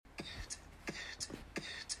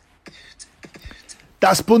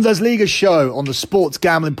Das Bundesliga show on the Sports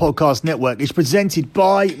Gambling Podcast Network is presented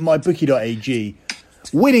by MyBookie.ag.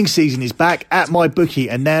 Winning season is back at MyBookie,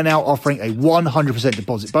 and they're now offering a 100%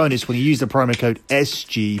 deposit bonus when you use the promo code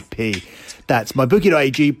SGP. That's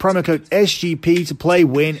MyBookie.ag, promo code SGP to play,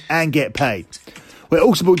 win, and get paid. We're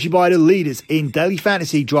also brought to you by the leaders in daily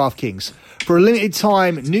fantasy, DraftKings. For a limited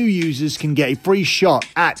time, new users can get a free shot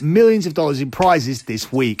at millions of dollars in prizes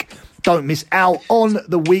this week. Don't miss out on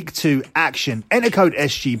the Week 2 action. Enter code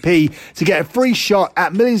SGP to get a free shot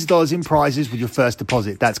at millions of dollars in prizes with your first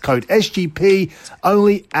deposit. That's code SGP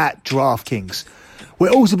only at DraftKings. We're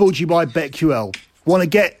also brought to you by BetQL. Want to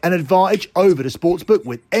get an advantage over the sportsbook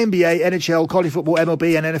with NBA, NHL, college football,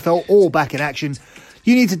 MLB, and NFL all back in action?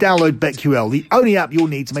 You need to download BetQL, the only app you'll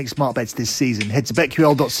need to make smart bets this season. Head to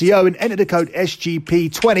betql.co and enter the code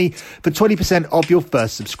SGP20 for 20% off your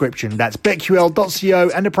first subscription. That's betql.co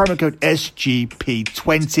and the promo code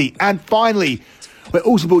SGP20. And finally, we're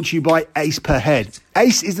also brought to you by Ace Per Head.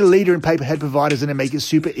 Ace is the leader in pay-per-head providers, and they make it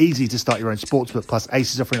super easy to start your own sportsbook. Plus,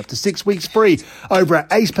 Ace is offering up to 6 weeks free over at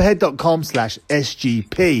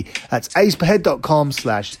aceperhead.com/SGP. That's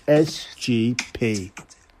aceperhead.com/SGP.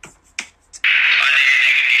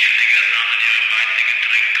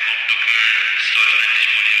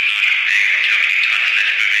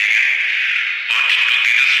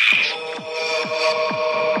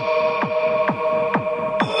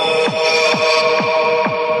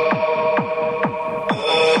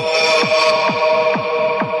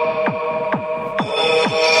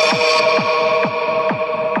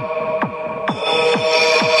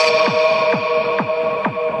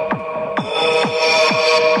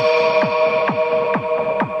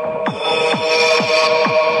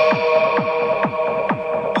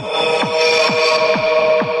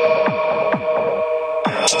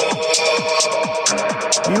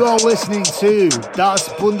 You are listening to Das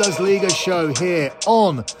Bundesliga show here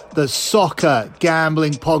on the Soccer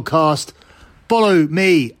Gambling Podcast. Follow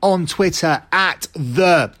me on Twitter at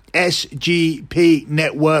the SGP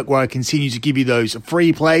Network, where I continue to give you those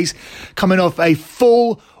free plays. Coming off a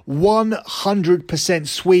full 100%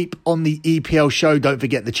 sweep on the EPL show. Don't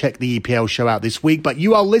forget to check the EPL show out this week. But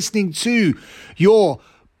you are listening to your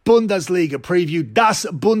Bundesliga preview. Das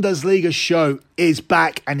Bundesliga show is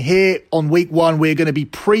back, and here on week 1 we're going to be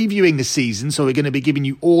previewing the season, so we're going to be giving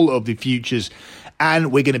you all of the futures,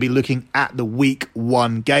 and we're going to be looking at the week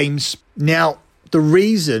 1 games. Now, the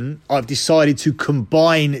reason I've decided to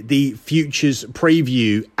combine the futures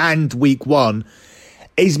preview and week 1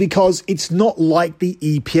 is because it's not like the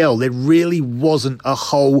EPL. There really wasn't a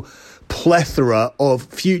whole plethora of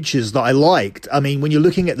futures that I liked. I mean, when you're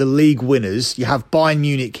looking at the league winners, you have Bayern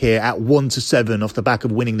Munich here at 1-7 off the back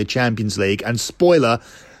of winning the Champions League. And spoiler,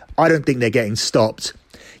 I don't think they're getting stopped.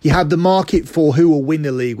 You have the market for who will win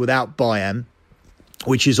the league without Bayern,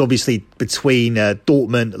 which is obviously between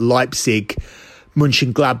Dortmund, Leipzig,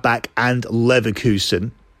 Mönchengladbach and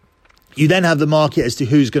Leverkusen. You then have the market as to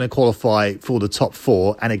who's going to qualify for the top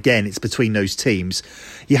 4. And again, it's between those teams.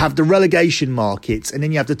 You have the relegation markets, and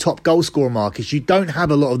then you have the top goal scorer markets. You don't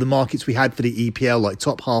have a lot of the markets we had for the EPL, like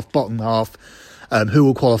top half, bottom half, who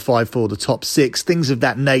will qualify for the top 6, things of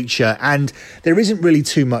that nature. And there isn't really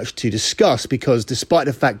too much to discuss, because despite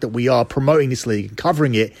the fact that we are promoting this league and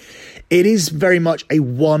covering it, it is very much a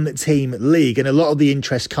one-team league, and a lot of the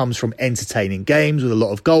interest comes from entertaining games with a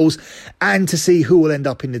lot of goals, and to see who will end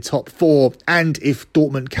up in the top 4, and if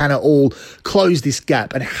Dortmund can at all close this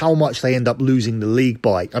gap, and how much they end up losing the league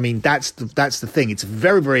by. I mean, that's the thing. It's a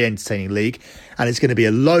very, very entertaining league, and it's going to be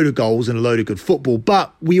a load of goals and a load of good football,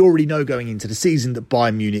 but we already know going into the season that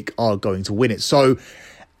Bayern Munich are going to win it. So,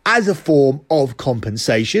 as a form of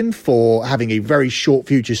compensation for having a very short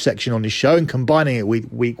futures section on this show and combining it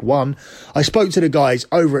with week 1, I spoke to the guys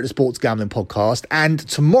over at the Sports Gambling Podcast, and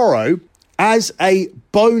tomorrow, as a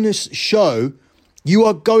bonus show, you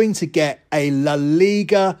are going to get a La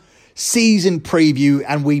Liga season preview,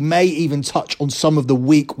 and we may even touch on some of the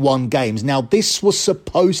week 1 games. Now, this was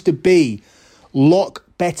supposed to be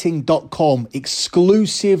lockbetting.com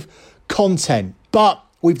exclusive content, but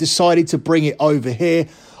we've decided to bring it over here.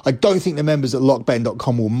 I don't think the members at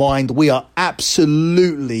lockbetting.com will mind. We are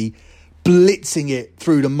absolutely blitzing it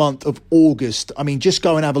through the month of August. I mean, just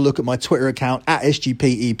go and have a look at my Twitter account at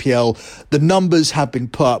SGPEPL. The numbers have been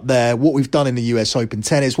put up there. What we've done in the US Open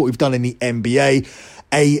Tennis, what we've done in the NBA,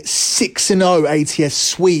 a 6-0 ATS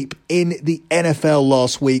sweep in the NFL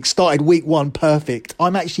last week. Started week 1 perfect.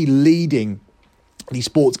 I'm actually leading the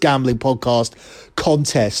sports gambling podcast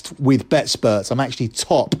contest with BetSperts. I'm actually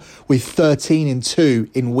top with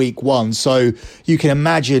 13-2 in week 1. So you can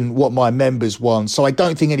imagine what my members won. So I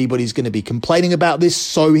don't think anybody's going to be complaining about this.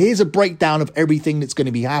 So here's a breakdown of everything that's going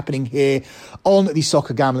to be happening here on the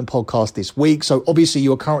Soccer Gambling Podcast this week. So obviously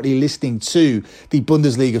you are currently listening to the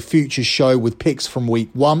Bundesliga Futures show with picks from week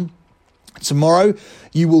 1. Tomorrow,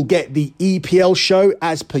 you will get the EPL show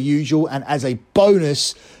as per usual, and as a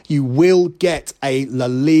bonus, you will get a La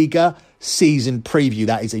Liga season preview.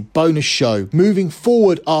 That is a bonus show. Moving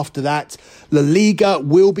forward after that, La Liga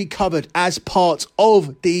will be covered as part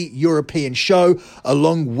of the European show,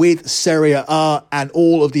 along with Serie A and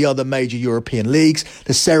all of the other major European leagues.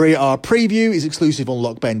 The Serie A preview is exclusive on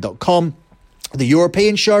lockben.com. The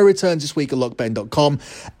European show returns this week at lockben.com,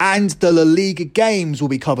 and the La Liga games will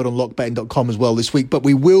be covered on lockben.com as well this week, but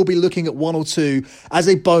we will be looking at one or two as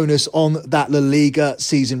a bonus on that La Liga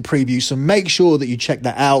season preview, so make sure that you check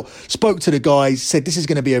that out. Spoke to the guys, said this is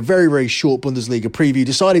going to be a very, very short Bundesliga preview,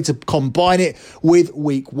 decided to combine it with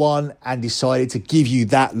week 1 and decided to give you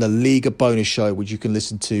that La Liga bonus show, which you can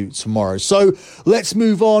listen to tomorrow. So let's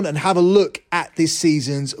move on and have a look at this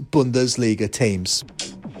season's Bundesliga teams.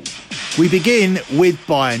 We begin with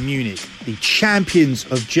Bayern Munich, the champions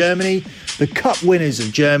of Germany, the cup winners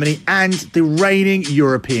of Germany, and the reigning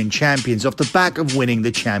European champions off the back of winning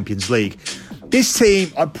the Champions League. This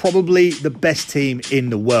team are probably the best team in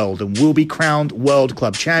the world and will be crowned World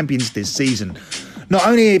Club champions this season. Not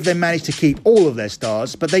only have they managed to keep all of their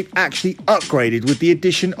stars, but they've actually upgraded with the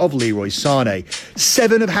addition of Leroy Sané.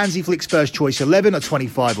 7 of Hansi Flick's first choice 11 are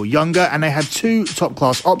 25 or younger, and they have 2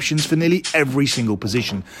 top-class options for nearly every single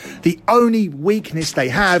position. The only weakness they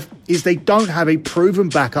have is they don't have a proven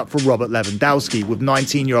backup for Robert Lewandowski, with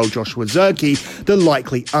 19-year-old Joshua Zirkzee the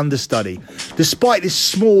likely understudy. Despite this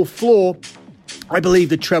small flaw, I believe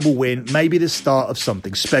the treble win may be the start of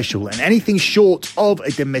something special, and anything short of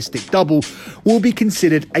a domestic double will be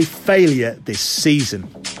considered a failure this season.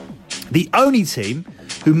 The only team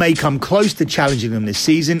who may come close to challenging them this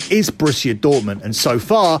season is Borussia Dortmund, and so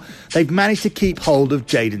far they've managed to keep hold of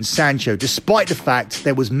Jadon Sancho, despite the fact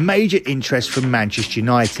there was major interest from Manchester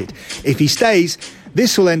United. If he stays,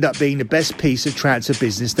 this will end up being the best piece of transfer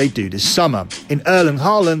business they do this summer. In Erling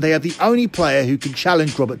Haaland, they have the only player who can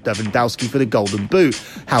challenge Robert Lewandowski for the Golden Boot.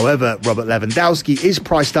 However, Robert Lewandowski is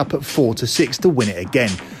priced up at 4 to 6 to win it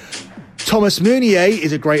again. Thomas Meunier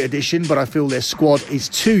is a great addition, but I feel their squad is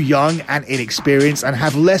too young and inexperienced and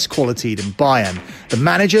have less quality than Bayern. The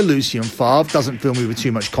manager, Lucien Favre, doesn't fill me with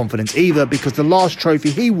too much confidence either, because the last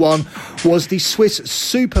trophy he won was the Swiss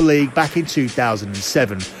Super League back in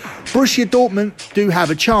 2007. Borussia Dortmund do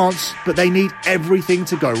have a chance, but they need everything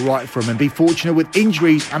to go right for them and be fortunate with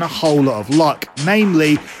injuries and a whole lot of luck,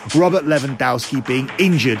 namely Robert Lewandowski being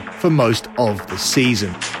injured for most of the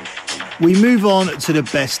season. We move on to the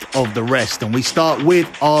best of the rest, and we start with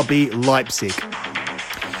RB Leipzig.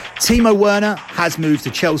 Timo Werner has moved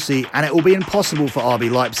to Chelsea, and it will be impossible for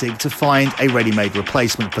RB Leipzig to find a ready-made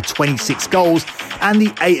replacement for 26 goals and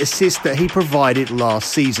the 8 assists that he provided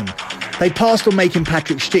last season. They passed on making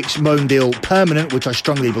Patrick Schick's loan deal permanent, which I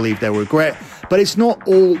strongly believe they'll regret, but it's not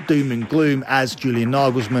all doom and gloom, as Julian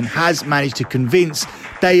Nagelsmann has managed to convince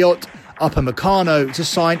Dayot Upamecano to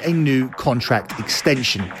sign a new contract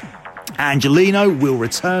extension. Angelino will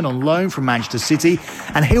return on loan from Manchester City,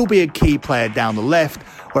 and he'll be a key player down the left,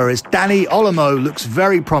 whereas Dani Olmo looks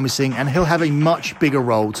very promising and he'll have a much bigger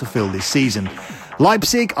role to fill this season.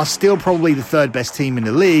 Leipzig are still probably the 3rd best team in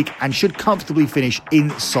the league and should comfortably finish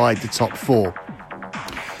inside the top 4.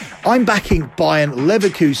 I'm backing Bayern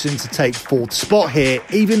Leverkusen to take 4th spot here,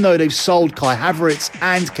 even though they've sold Kai Havertz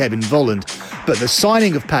and Kevin Volland. But the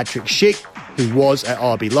signing of Patrick Schick, who was at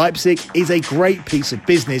RB Leipzig, is a great piece of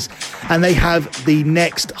business, and they have the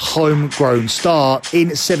next homegrown star in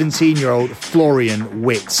 17-year-old Florian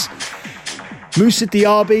Wirtz. Moussa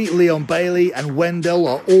Diaby, Leon Bailey and Wendell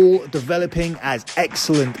are all developing as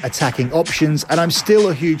excellent attacking options, and I'm still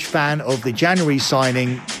a huge fan of the January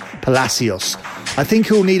signing Palacios. I think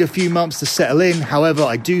he'll need a few months to settle in. However,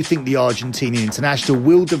 I do think the Argentinian international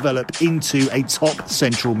will develop into a top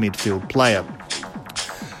central midfield player.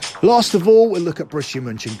 Last of all, we'll look at Borussia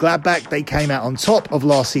Mönchengladbach. They came out on top of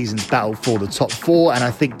last season's battle for the top 4, and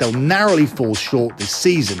I think they'll narrowly fall short this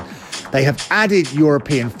season. They have added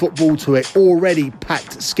European football to an already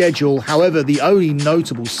packed schedule. However, the only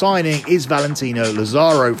notable signing is Valentino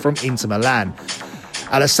Lazaro from Inter Milan.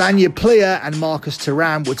 Alassane Plea and Marcus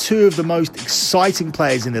Thuram were two of the most exciting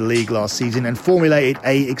players in the league last season and formulated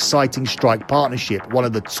a exciting strike partnership, one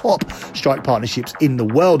of the top strike partnerships in the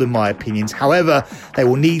world in my opinions. However, they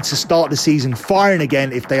will need to start the season firing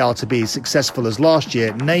again if they are to be as successful as last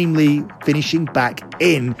year, namely finishing back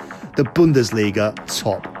in the Bundesliga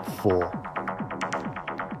top 4.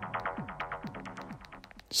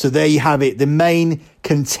 So there you have it, the main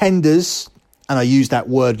contenders, and I use that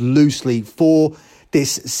word loosely, for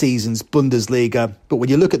this season's Bundesliga. But when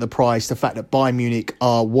you look at the price, the fact that Bayern Munich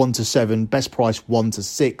are 1-7, best price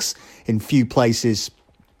 1-6 in few places,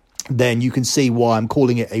 then you can see why I'm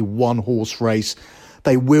calling it a one-horse race.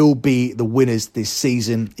 They will be the winners this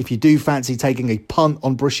season. If you do fancy taking a punt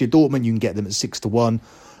on Borussia Dortmund, you can get them at 6-1.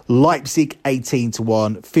 Leipzig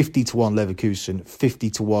 18-1, 50-1 Leverkusen,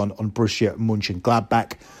 50-1 on Borussia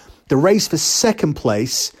Mönchengladbach. The race for second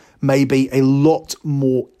place may be a lot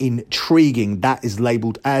more intriguing. That is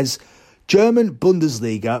labelled as German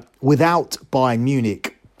Bundesliga without Bayern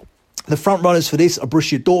Munich. The front runners for this are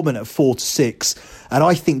Borussia Dortmund at 4-6, and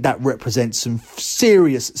I think that represents some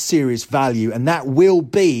serious value, and that will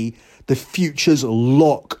be the futures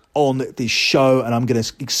lock on this show, and I'm going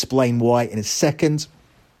to explain why in a second.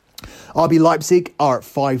 RB Leipzig are at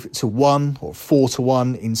 5-1 or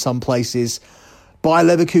 4-1 in some places. Bayer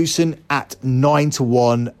Leverkusen at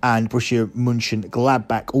 9-1 and Borussia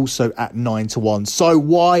Mönchengladbach also at 9-1. So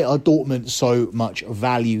why are Dortmund so much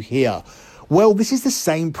value here? Well, this is the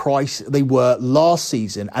same price they were last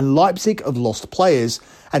season, and Leipzig have lost players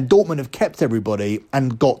and Dortmund have kept everybody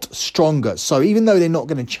and got stronger. So even though they're not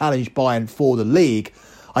going to challenge Bayern for the league,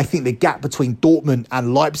 I think the gap between Dortmund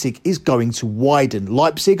and Leipzig is going to widen.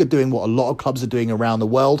 Leipzig are doing what a lot of clubs are doing around the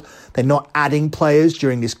world. They're not adding players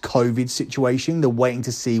during this COVID situation. They're waiting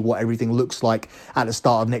to see what everything looks like at the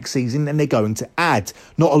start of next season, and they're going to add.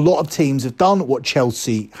 Not a lot of teams have done what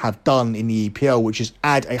Chelsea have done in the EPL, which is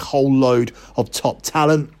add a whole load of top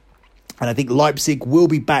talent. And I think Leipzig will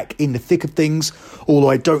be back in the thick of things,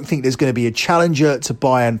 although I don't think there's going to be a challenger to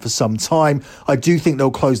Bayern for some time. I do think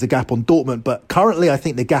they'll close the gap on Dortmund, but currently I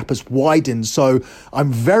think the gap has widened. So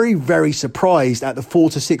I'm very surprised at the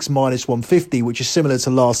 4-6 minus 150, which is similar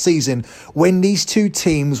to last season when these two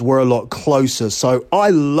teams were a lot closer. So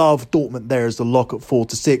I love Dortmund there as the lock at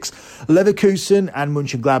 4-6. Leverkusen and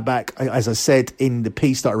Mönchengladbach, as I said in the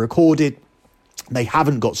piece that I recorded, they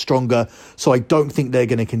haven't got stronger, so I don't think they're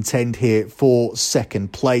going to contend here for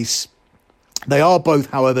second place. They are both,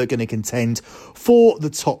 however, going to contend for the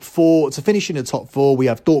top 4. To finish in the top 4, we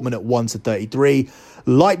have Dortmund at 1-33,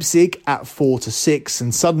 Leipzig at 4-6,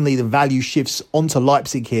 and suddenly the value shifts onto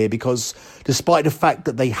Leipzig here because despite the fact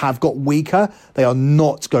that they have got weaker, they are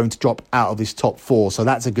not going to drop out of this top 4, so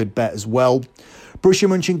that's a good bet as well. Borussia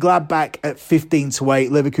Mönchengladbach at 15-8,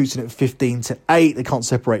 Leverkusen at 15-8. They can't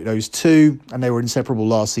separate those two, and they were inseparable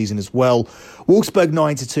last season as well. Wolfsburg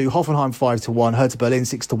 9-2, Hoffenheim 5-1, Hertha Berlin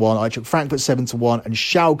 6-1, Eintracht Frankfurt 7-1, and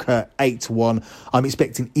Schalke 8-1. I'm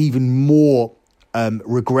expecting even more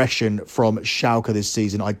regression from Schalke this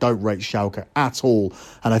season. I don't rate Schalke at all,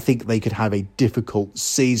 and I think they could have a difficult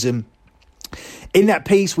season. In that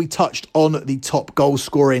piece, we touched on the top goal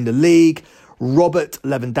scorer in the league. Robert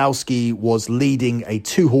Lewandowski was leading a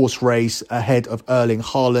two-horse race ahead of Erling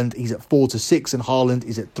Haaland. He's at 4-6 and Haaland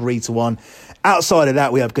is at 3-1. Outside of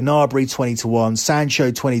that, we have Gnabry 20-1,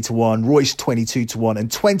 Sancho 20-1, Royce 22-1,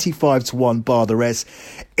 and 25-1 bar the rest.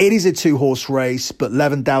 It is a two-horse race, but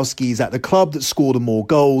Lewandowski is at the club that scored the more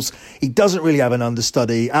goals. He doesn't really have an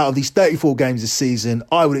understudy. Out of these 34 games this season,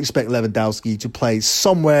 I would expect Lewandowski to play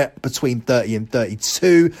somewhere between 30 and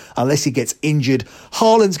 32, unless he gets injured.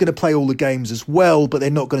 Haaland's going to play all the games as well, but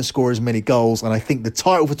they're not going to score as many goals. And I think the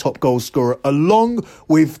title for top goal scorer, along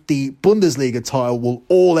with the Bundesliga title, will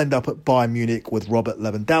all end up at Bayern Munich, with Robert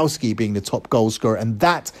Lewandowski being the top goal scorer. And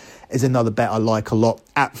that is another bet I like a lot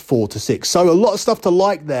at 4-6. So a lot of stuff to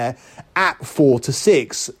like there at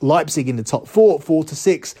 4-6. Leipzig in the top 4 at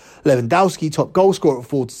 4-6. Lewandowski top goal scorer at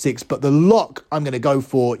 4-6. But the lock I'm going to go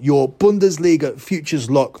for, your Bundesliga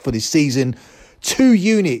futures lock for this season, 2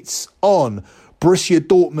 units on Borussia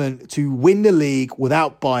Dortmund to win the league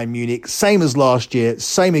without Bayern Munich. Same as last year,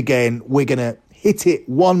 same again. We're going to hit it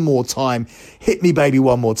one more time. Hit me, baby,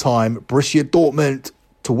 one more time. Borussia Dortmund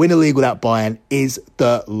to win a league without Bayern is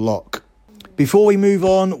the lock. Before we move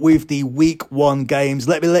on with the week 1 games,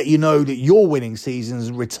 let me let you know that your winning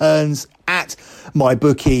season returns at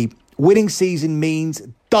MyBookie. Winning season means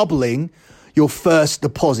doubling your first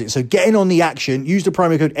deposit. So get in on the action, use the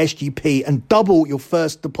promo code SGP and double your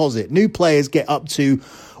first deposit. New players get up to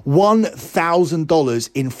 $1,000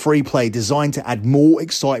 in free play designed to add more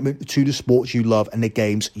excitement to the sports you love and the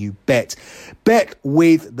games you bet. Bet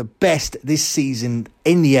with the best this season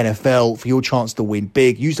in the NFL for your chance to win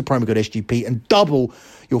big. Use the promo code SGP and double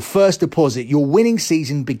your first deposit. Your winning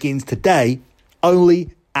season begins today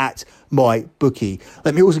only at MyBookie.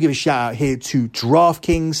 Let me also give a shout out here to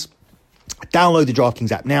DraftKings. Download the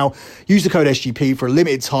DraftKings app now. Use the code SGP for a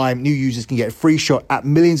limited time. New users can get a free shot at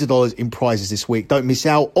millions of dollars in prizes this week. Don't miss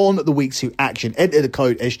out on the week 2 action. Enter the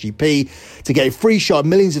code SGP to get a free shot at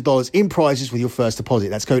millions of dollars in prizes with your first deposit.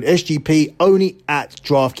 That's code SGP only at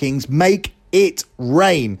DraftKings. Make it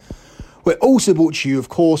rain. We're also brought to you, of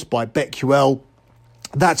course, by BetQL.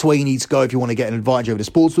 That's where you need to go if you want to get an advantage over the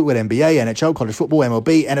sportsbook with NBA, NHL, college football,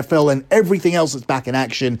 MLB, NFL, and everything else that's back in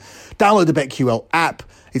action. Download the BetQL app.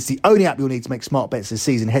 It's the only app you'll need to make smart bets this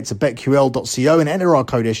season. Head to betql.co and enter our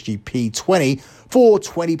code SGP20 for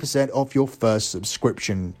 20% off your first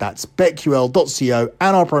subscription. That's betql.co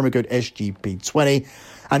and our promo code SGP20.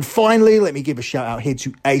 And finally, let me give a shout out here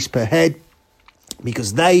to Ace Per Head,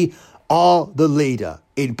 because they are the leader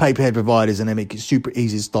in pay-per-head providers and they make it super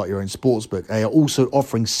easy to start your own sportsbook. They are also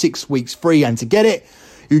offering 6 weeks free, and to get it,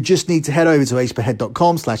 you just need to head over to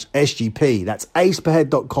aceperhead.com/SGP. That's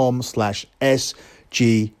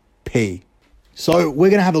aceperhead.com/SGP. So we're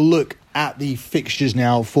going to have a look at the fixtures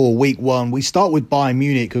now for week 1. We start with Bayern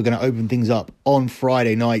Munich, who are going to open things up on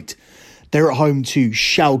Friday night. They're at home to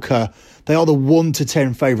Schalke. They are the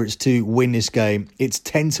 1-10 favourites to win this game. It's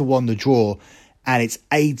 10-1 the draw, and it's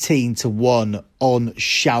 18-1 on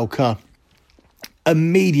Schalke.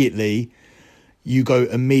 You go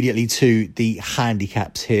immediately to the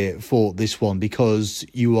handicaps here for this one, because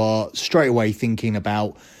you are straight away thinking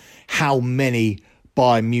about how many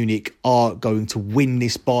Bayern Munich are going to win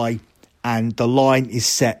this by, and the line is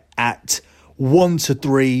set at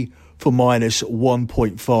 1-3 for minus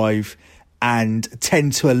 1.5 and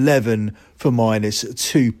 10-11 for minus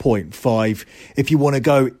 2.5. If you want to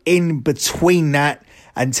go in between that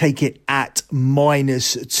and take it at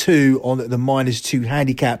 -2 on the -2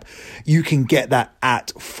 handicap, you can get that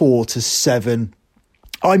at 4-7.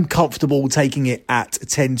 I'm comfortable taking it at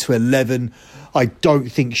 10-11. I don't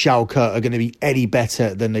think Schalke are going to be any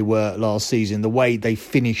better than they were last season. The way they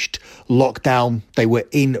finished lockdown, they were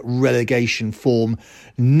in relegation form.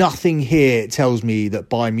 Nothing here tells me that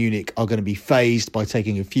Bayern Munich are going to be phased by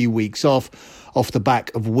taking a few weeks off the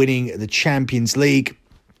back of winning the Champions League.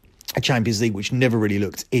 A Champions League which never really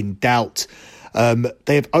looked in doubt.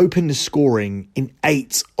 They have opened the scoring in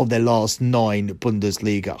 8 of their last 9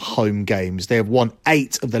 Bundesliga home games. They have won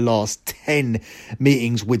 8 of their last 10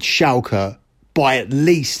 meetings with Schalke by at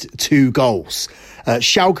least 2 goals.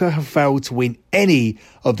 Schalke have failed to win any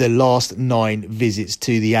of their last 9 visits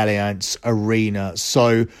to the Allianz Arena.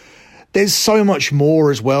 So there's so much more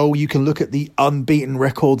as well. You can look at the unbeaten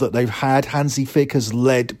record that they've had. Hansi Flick has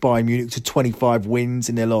led Bayern Munich to 25 wins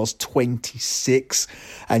in their last 26.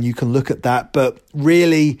 And you can look at that. But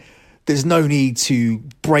really, there's no need to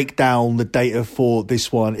break down the data for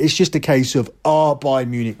this one. It's just a case of, are Bayern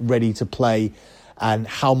Munich ready to play? And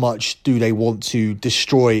how much do they want to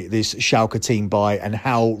destroy this Schalke team by? And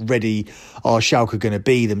how ready are Schalke going to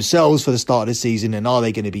be themselves for the start of the season? And are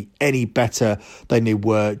they going to be any better than they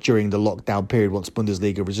were during the lockdown period once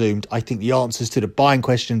Bundesliga resumed? I think the answers to the Bayern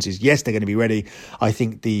questions is yes, they're going to be ready. I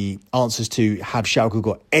think the answers to have Schalke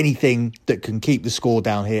got anything that can keep the score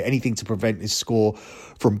down here, anything to prevent this score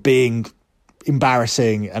from being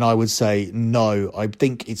embarrassing, and I would say no. I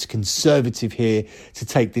think it's conservative here to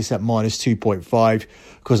take this at -2.5,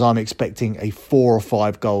 because I'm expecting a 4 or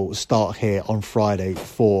 5 goal start here on Friday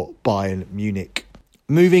for Bayern Munich.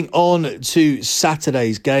 Moving on to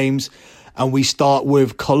Saturday's games, and we start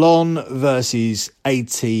with Cologne versus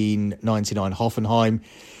 1899 Hoffenheim.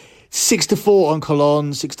 6-4 on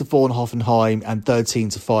Cologne, 6-4 on Hoffenheim, and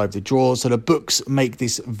 13-5 the draw. So the books make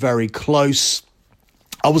this very close.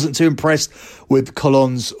 I wasn't too impressed with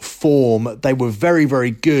Cologne's form. They were very,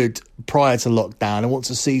 very good prior to lockdown, and once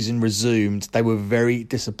the season resumed, they were very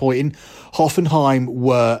disappointing. Hoffenheim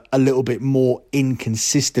were a little bit more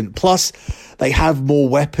inconsistent. Plus, they have more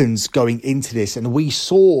weapons going into this, and we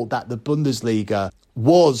saw that the Bundesliga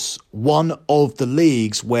was one of the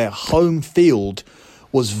leagues where home field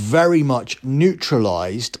was very much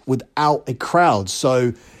neutralised without a crowd.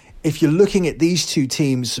 So if you're looking at these two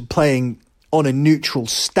teams playing on a neutral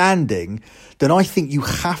standing, then I think you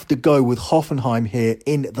have to go with Hoffenheim here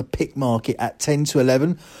in the pick market at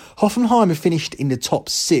 10-11. Hoffenheim have finished in the top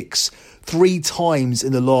 6 3 times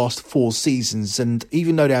in the last 4 seasons, and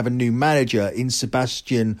even though they have a new manager in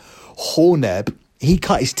Sebastian Horneb, he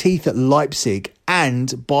cut his teeth at Leipzig and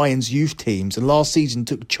Bayern's youth teams, and last season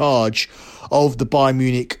took charge of the Bayern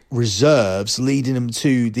Munich reserves, leading them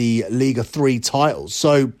to the Liga 3 titles.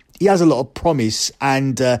 So he has a lot of promise,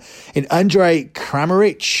 and in Andrej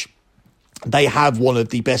Kramaric, they have one of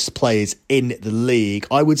the best players in the league.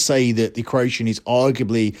 I would say that the Croatian is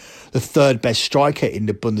arguably the third best striker in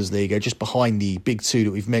the Bundesliga, just behind the big two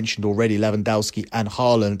that we've mentioned already, Lewandowski and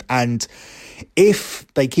Haaland. And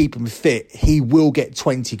if they keep him fit, he will get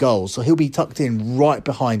 20 goals. So he'll be tucked in right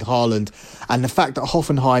behind Haaland. And the fact that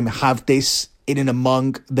Hoffenheim have this in and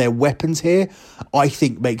among their weapons here, I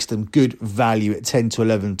think makes them good value at 10 to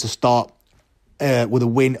 11 to start with a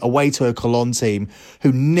win away to a Cologne team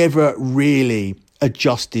who never really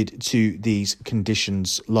adjusted to these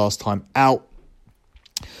conditions last time out.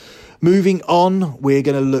 Moving on, we're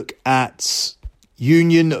going to look at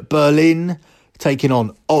Union Berlin taking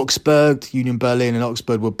on Augsburg. Union Berlin and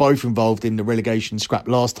Augsburg were both involved in the relegation scrap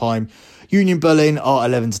last time. Union Berlin are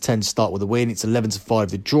 11 to 10 to start with a win. It's 11 to 5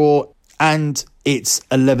 the draw, and it's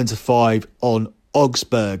 11 to 5 on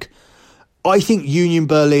Augsburg. I think Union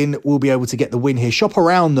Berlin will be able to get the win here. Shop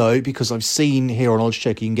around though, because I've seen here on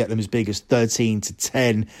Oddschecker you can get them as big as 13 to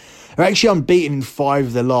 10. They're actually unbeaten in 5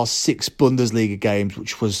 of their last 6 Bundesliga games,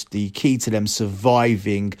 which was the key to them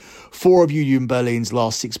surviving. 4 of Union Berlin's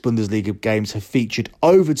last 6 Bundesliga games have featured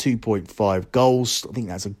over 2.5 goals. I think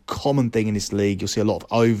that's a common thing in this league. You'll see a lot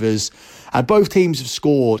of overs. And both teams have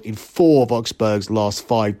scored in 4 of Augsburg's last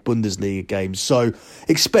 5 Bundesliga games. So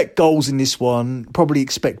expect goals in this one. Probably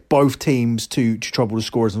expect both teams to trouble the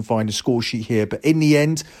scorers and find a score sheet here. But in the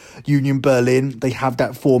end, Union Berlin, they have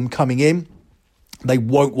that form coming in. They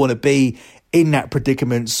won't want to be in that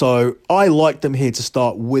predicament. So I like them here to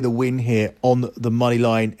start with a win here on the money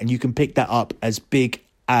line. And you can pick that up as big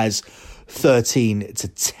as 13 to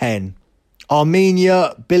 10.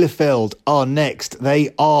 Arminia Bielefeld are next.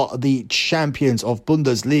 They are the champions of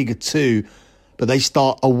Bundesliga 2. But they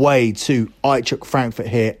start away to Eintracht Frankfurt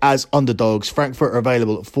here as underdogs. Frankfurt are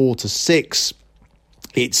available at 4 to 6.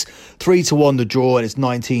 It's 3 to 1 the draw, and it's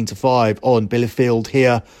 19 to 5 on Bielefeld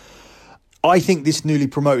here. I think this newly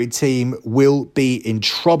promoted team will be in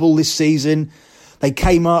trouble this season. They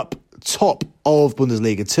came up top of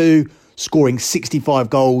Bundesliga 2, scoring 65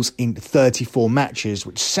 goals in 34 matches,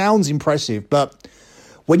 which sounds impressive. But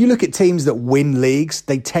when you look at teams that win leagues,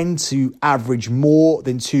 they tend to average more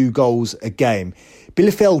than 2 goals a game.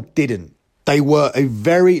 Bielefeld didn't. They were a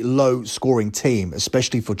very low scoring team,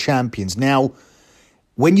 especially for champions. Now,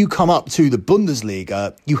 when you come up to the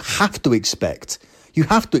Bundesliga, you have to expect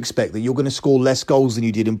that you're going to score less goals than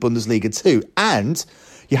you did in Bundesliga 2. And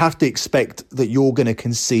you have to expect that you're going to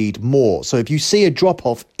concede more. So if you see a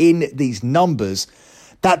drop-off in these numbers,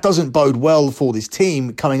 that doesn't bode well for this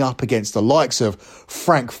team coming up against the likes of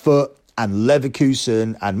Frankfurt and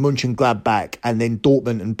Leverkusen and Mönchengladbach, and then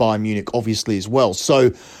Dortmund and Bayern Munich, obviously, as well.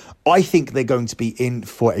 So I think they're going to be in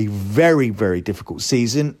for a very, very difficult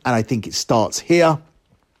season, and I think it starts here.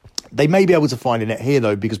 They may be able to find a net here,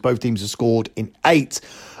 though, because both teams have scored in 8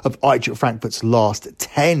 of Eintracht Frankfurt's last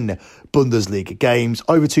 10 Bundesliga games.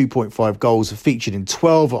 Over 2.5 goals have featured in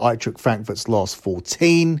 12 of Eintracht Frankfurt's last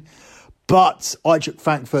 14. But Eintracht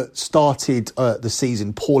Frankfurt started the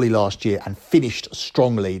season poorly last year and finished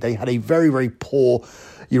strongly. They had a very, very poor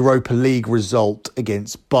Europa League result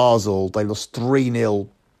against Basel. They lost 3-0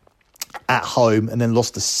 at home and then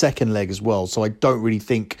lost the second leg as well. So I don't really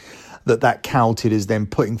think that counted as them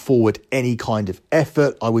putting forward any kind of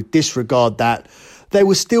effort. I would disregard that. They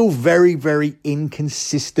were still very, very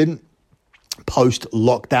inconsistent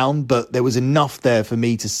post-lockdown, but there was enough there for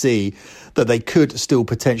me to see that they could still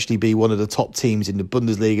potentially be one of the top teams in the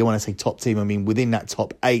Bundesliga. When I say top team, I mean within that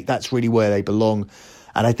top 8. That's really where they belong.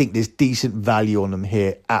 And I think there's decent value on them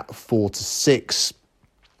here at 4 to 6.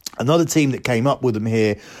 Another team that came up with them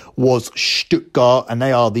here was Stuttgart, and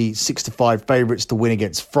they are the 6 to 5 favourites to win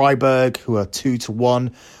against Freiburg, who are 2 to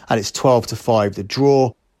 1, and it's 12 to 5 the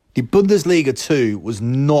draw. The Bundesliga 2 was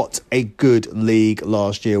not a good league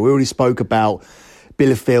last year. We already spoke about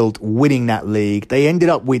Bielefeld winning that league. They ended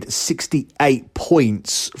up with 68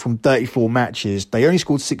 points from 34 matches. They only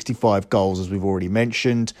scored 65 goals, as we've already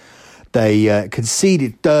mentioned. They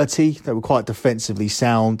conceded 30. They were quite defensively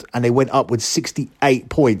sound, and they went up with 68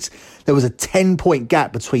 points. There was a 10-point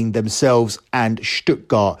gap between themselves and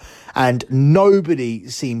Stuttgart, and nobody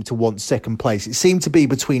seemed to want second place. It seemed to be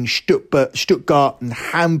between Stuttgart and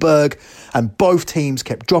Hamburg, and both teams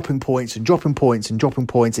kept dropping points and dropping points and dropping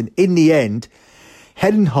points. And in the end,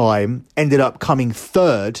 Heidenheim ended up coming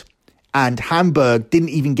third, and Hamburg didn't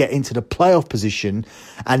even get into the playoff position.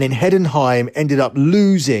 And then Heidenheim ended up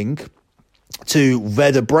losing to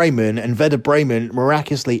Werder Bremen, and Werder Bremen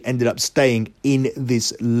miraculously ended up staying in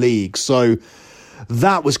this league. So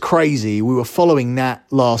that was crazy. We were following that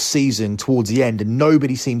last season towards the end, and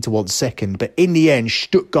nobody seemed to want second. But in the end,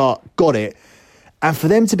 Stuttgart got it. And for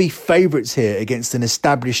them to be favourites here against an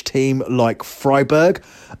established team like Freiburg,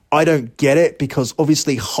 I don't get it, because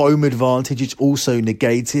obviously home advantage is also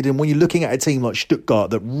negated. And when you're looking at a team like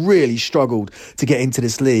Stuttgart that really struggled to get into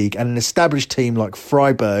this league, and an established team like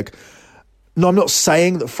Freiburg, no, I'm not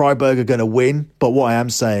saying that Freiburg are going to win, but what I am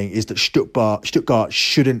saying is that Stuttgart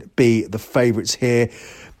shouldn't be the favourites here.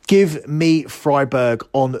 Give me Freiburg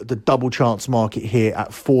on the double chance market here at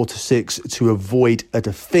 4-6 to avoid a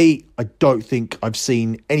defeat. I don't think I've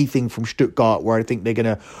seen anything from Stuttgart where I think they're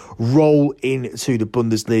going to roll into the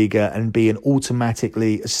Bundesliga and be an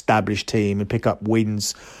automatically established team and pick up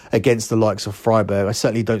wins against the likes of Freiburg. I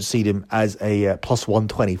certainly don't see them as a plus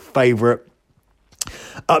 120 favourite.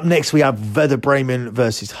 Up next, we have Werder Bremen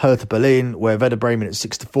versus Hertha Berlin, where Werder Bremen at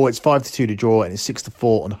 6-4. It's 5-2 to draw, and it's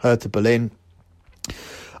 6-4 on Hertha Berlin.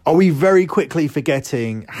 Are we very quickly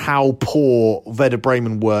forgetting how poor Werder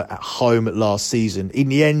Bremen were at home last season? In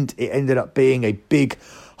the end, it ended up being a big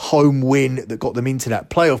home win that got them into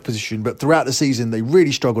that playoff position. But throughout the season, they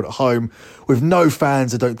really struggled at home. With no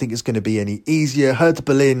fans, I don't think it's going to be any easier. Hertha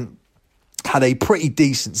Berlin had a pretty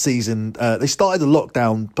decent season. They started the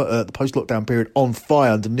post-lockdown period on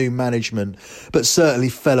fire under new management, but certainly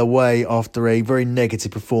fell away after a very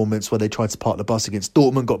negative performance where they tried to park the bus against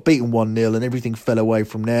Dortmund, got beaten 1-0, and everything fell away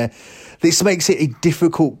from there. This makes it a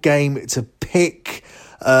difficult game to pick.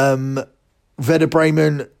 Werder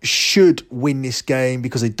Bremen should win this game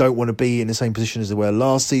because they don't want to be in the same position as they were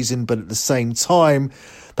last season, but at the same time,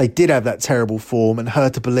 they did have that terrible form, and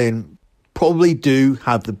Hertha Berlin probably do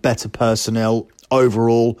have the better personnel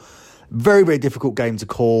overall. Very, very difficult game to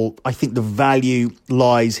call. I think the value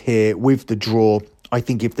lies here with the draw. I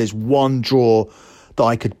think if there's one draw that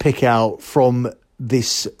I could pick out from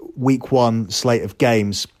this week one slate of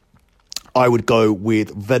games, I would go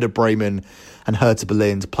with Werder Bremen and Hertha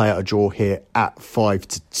Berlin to play out a draw here at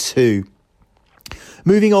 5-2.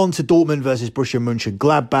 Moving on to Dortmund versus Borussia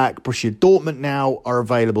Mönchengladbach. Borussia Dortmund now are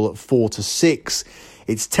available at 4-6.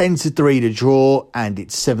 It's 10-3 to draw, and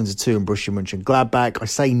it's 7-2 in Borussia Mönchengladbach. I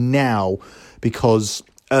say now because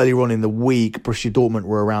earlier on in the week, Borussia Dortmund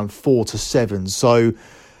were around 4-7. So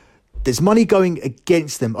there's money going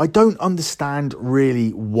against them. I don't understand really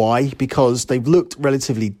why, because they've looked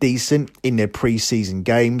relatively decent in their pre-season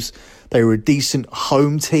games. They were a decent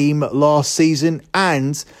home team last season,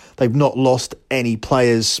 and they've not lost any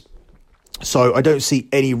players. So I don't see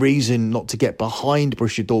any reason not to get behind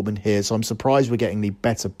Borussia Dortmund here. So I'm surprised we're getting the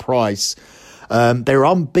better price. They're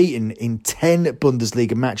unbeaten in 10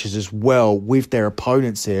 Bundesliga matches as well with their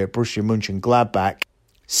opponents here, Borussia Mönchengladbach.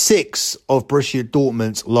 6 of Borussia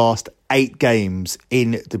Dortmund's last 8 games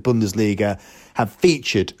in the Bundesliga have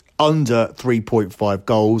featured under 3.5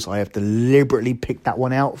 goals. I have deliberately picked that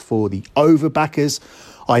one out for the overbackers.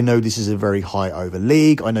 I know this is a very high over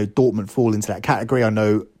league. I know Dortmund fall into that category. I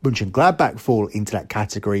know Mönchengladbach fall into that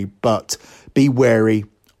category, but be wary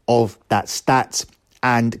of that stat.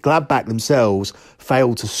 And Gladbach themselves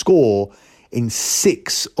failed to score in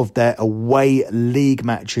 6 of their away league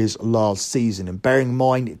matches last season. And bearing in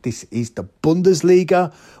mind, this is the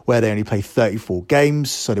Bundesliga, where they only play 34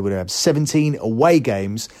 games, so they would have 17 away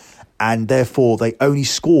games, and therefore they only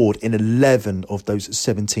scored in 11 of those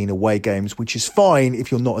 17 away games, which is fine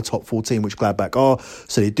if you're not a top 4 team, which Gladbach are.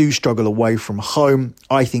 So they do struggle away from home.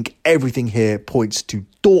 I think everything here points to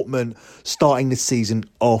Dortmund starting the season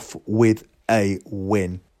off with a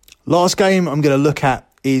win. Last game I'm going to look at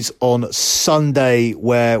is on Sunday,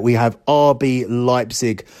 where we have RB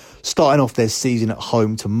Leipzig starting off their season at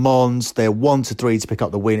home to Mons. They're 1-3 to pick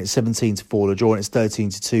up the win. It's 17-4 to draw, and it's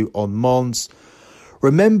 13-2 on Mons.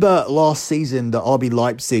 Remember last season that RB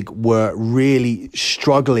Leipzig were really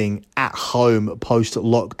struggling at home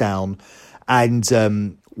post-lockdown,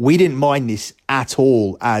 and we didn't mind this at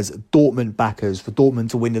all as Dortmund backers for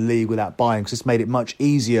Dortmund to win the league without buying, because it's made it much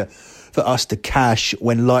easier for us to cash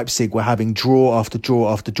when Leipzig were having draw after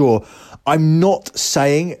draw after draw. I'm not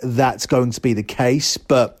saying that's going to be the case,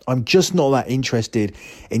 but I'm just not that interested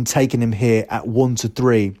in taking them here at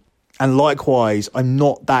 1-3. And likewise, I'm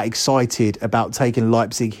not that excited about taking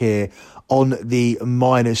Leipzig here on the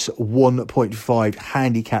minus 1.5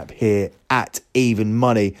 handicap here at even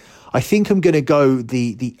money. I think I'm going to go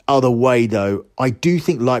the other way, though. I do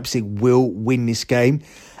think Leipzig will win this game,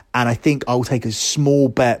 and I think I'll take a small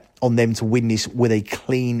bet on them to win this with a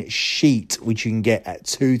clean sheet, which you can get at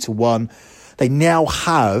 2-1. They now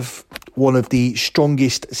have one of the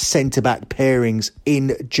strongest centre-back pairings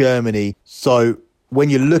in Germany. So when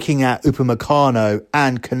you're looking at Upamecano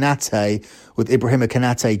and Konate, with Ibrahima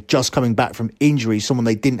Konate just coming back from injury, someone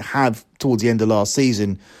they didn't have towards the end of last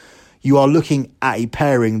season, you are looking at a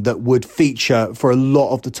pairing that would feature for a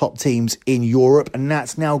lot of the top teams in Europe, and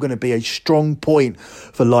that's now going to be a strong point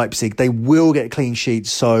for Leipzig. They will get clean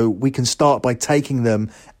sheets, so we can start by taking them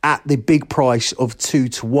at the big price of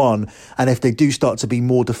 2-1. And if they do start to be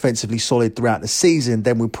more defensively solid throughout the season,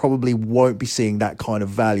 then we probably won't be seeing that kind of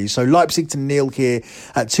value. So Leipzig to nil here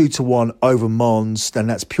at 2-1 over Mons, and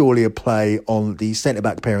that's purely a play on the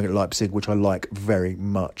centre-back pairing at Leipzig, which I like very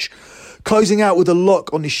much. Closing out with a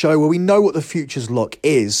lock on the show where we know what the futures lock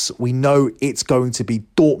is. We know it's going to be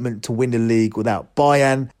Dortmund to win the league without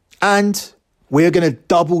Bayern. And we're going to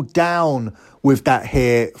double down with that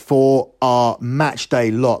here for our match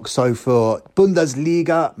day lock. So for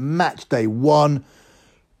Bundesliga match day 1,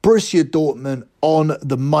 Borussia Dortmund on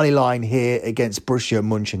the money line here against Borussia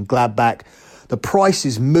Mönchengladbach. The price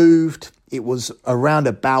is moved. It was around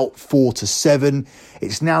about 4-7.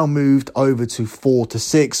 It's now moved over to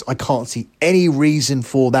 4-6. I can't see any reason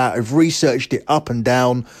for that. I've researched it up and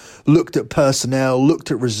down, looked at personnel,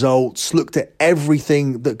 looked at results, looked at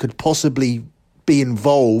everything that could possibly be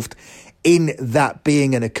involved in that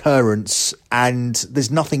being an occurrence, and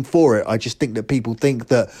there's nothing for it. I just think that people think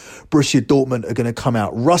that Borussia Dortmund are going to come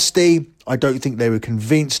out rusty. I don't think they were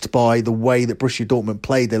convinced by the way that Borussia Dortmund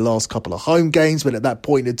played their last couple of home games, but at that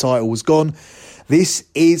point the title was gone. This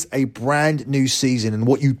is a brand new season, and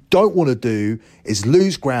what you don't want to do is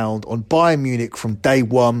lose ground on Bayern Munich from day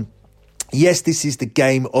one. Yes, this is the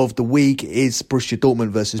game of the week. It is Borussia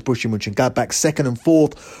Dortmund versus Borussia Mönchengladbach, second and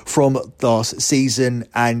fourth from last season.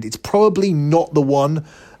 And it's probably not the one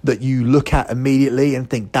that you look at immediately and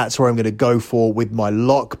think that's where I'm going to go for with my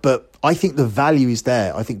lock. But I think the value is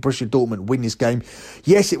there. I think Borussia Dortmund win this game.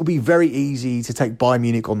 Yes, it will be very easy to take Bayern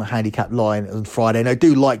Munich on the handicap line on Friday. And I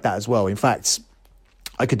do like that as well. In fact,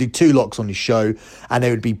 I could do 2 locks on this show and they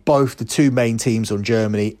would be both the 2 main teams on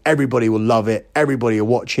Germany. Everybody will love it. Everybody will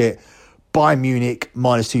watch it. Bayern Munich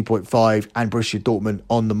minus 2.5 and Borussia Dortmund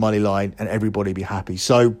on the money line, and everybody be happy.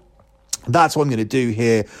 So that's what I'm going to do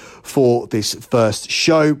here for this first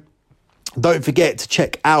show. Don't forget to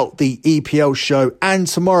check out the EPL show, and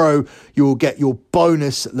tomorrow you will get your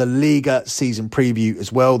bonus La Liga season preview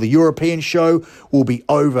as well. The European show will be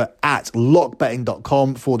over at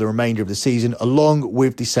lockbetting.com for the remainder of the season, along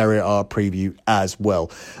with the Serie A preview as well.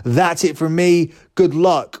 That's it from me. Good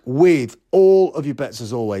luck with all of your bets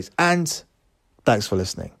as always, and thanks for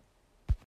listening.